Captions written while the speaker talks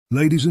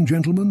Ladies and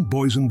gentlemen,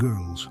 boys and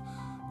girls,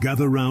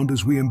 gather round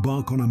as we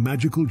embark on a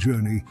magical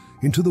journey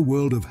into the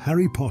world of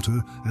Harry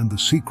Potter and the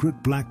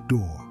Secret Black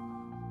Door.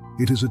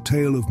 It is a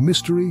tale of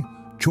mystery,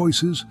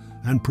 choices,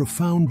 and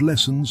profound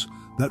lessons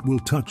that will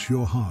touch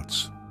your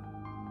hearts.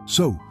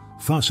 So,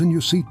 fasten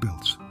your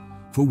seatbelts,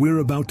 for we're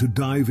about to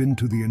dive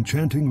into the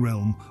enchanting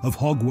realm of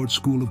Hogwarts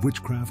School of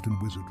Witchcraft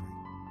and Wizardry.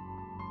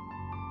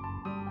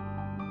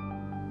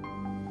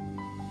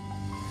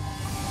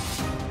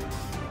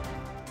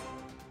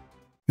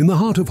 In the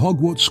heart of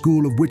Hogwarts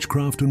School of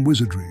Witchcraft and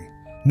Wizardry,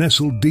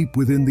 nestled deep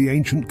within the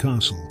ancient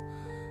castle,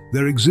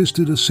 there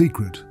existed a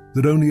secret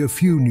that only a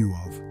few knew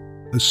of,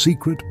 a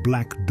secret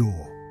black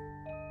door.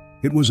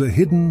 It was a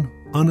hidden,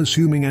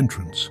 unassuming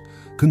entrance,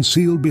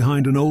 concealed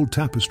behind an old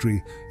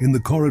tapestry in the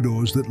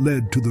corridors that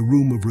led to the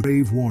Room of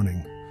Grave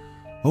Warning.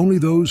 Only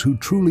those who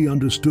truly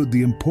understood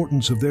the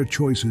importance of their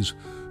choices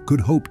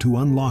could hope to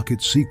unlock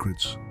its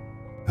secrets.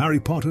 Harry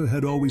Potter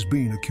had always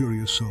been a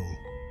curious soul,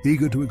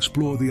 eager to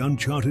explore the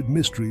uncharted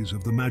mysteries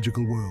of the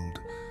magical world,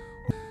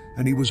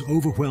 and he was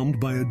overwhelmed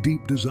by a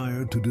deep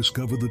desire to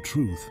discover the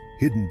truth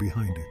hidden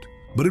behind it.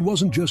 But it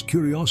wasn't just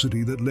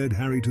curiosity that led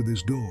Harry to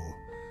this door.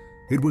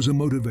 It was a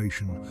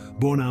motivation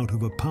born out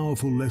of a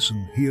powerful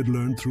lesson he had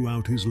learned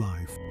throughout his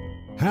life.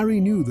 Harry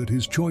knew that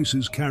his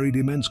choices carried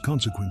immense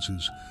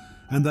consequences,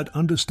 and that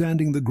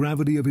understanding the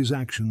gravity of his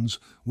actions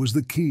was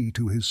the key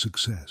to his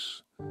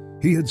success.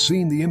 He had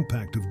seen the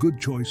impact of good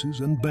choices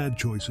and bad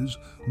choices,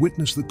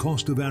 witnessed the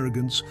cost of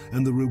arrogance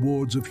and the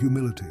rewards of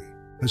humility.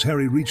 As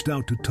Harry reached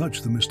out to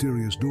touch the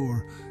mysterious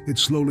door, it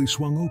slowly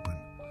swung open.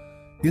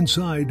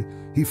 Inside,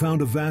 he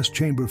found a vast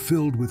chamber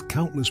filled with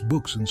countless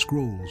books and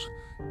scrolls,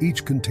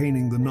 each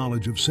containing the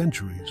knowledge of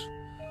centuries.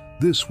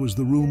 This was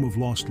the Room of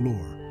Lost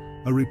Lore,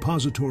 a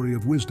repository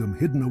of wisdom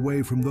hidden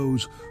away from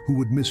those who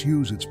would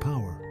misuse its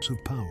power.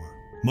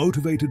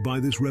 Motivated by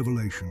this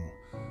revelation,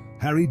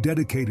 Harry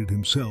dedicated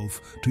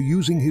himself to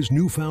using his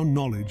newfound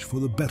knowledge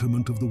for the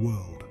betterment of the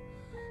world.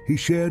 He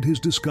shared his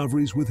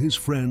discoveries with his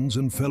friends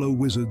and fellow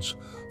wizards,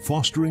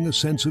 fostering a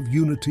sense of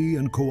unity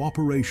and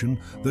cooperation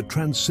that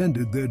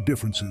transcended their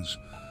differences.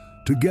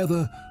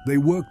 Together, they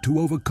worked to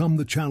overcome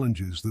the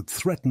challenges that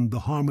threatened the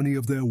harmony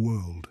of their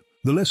world.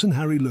 The lesson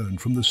Harry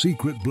learned from the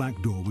secret Black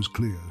Door was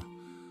clear.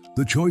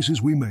 The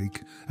choices we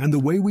make and the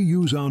way we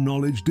use our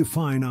knowledge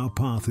define our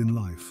path in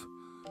life.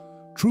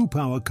 True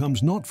power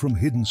comes not from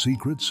hidden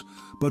secrets,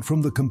 but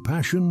from the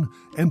compassion,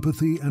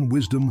 empathy, and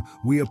wisdom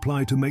we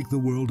apply to make the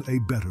world a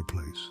better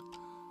place.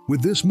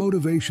 With this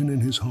motivation in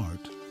his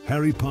heart,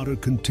 Harry Potter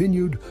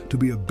continued to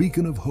be a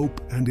beacon of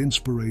hope and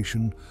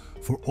inspiration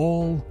for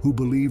all who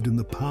believed in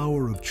the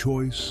power of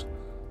choice,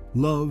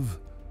 love,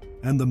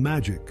 and the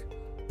magic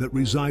that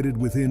resided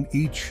within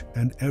each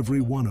and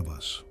every one of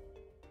us.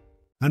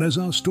 And as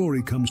our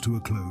story comes to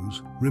a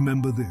close,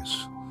 remember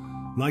this.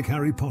 Like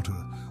Harry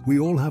Potter, we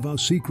all have our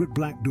secret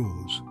black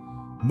doors,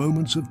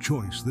 moments of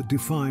choice that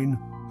define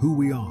who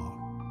we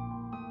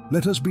are.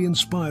 Let us be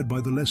inspired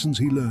by the lessons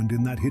he learned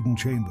in that hidden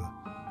chamber,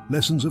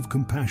 lessons of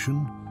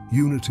compassion,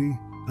 unity,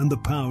 and the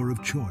power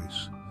of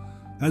choice.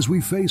 As we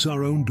face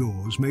our own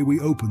doors, may we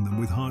open them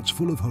with hearts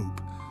full of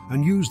hope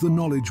and use the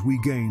knowledge we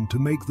gain to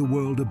make the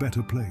world a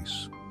better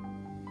place.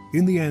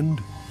 In the end,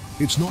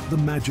 it's not the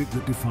magic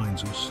that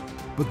defines us,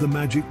 but the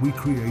magic we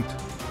create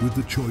with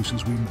the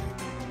choices we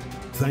make.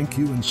 Thank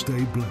you and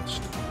stay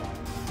blessed.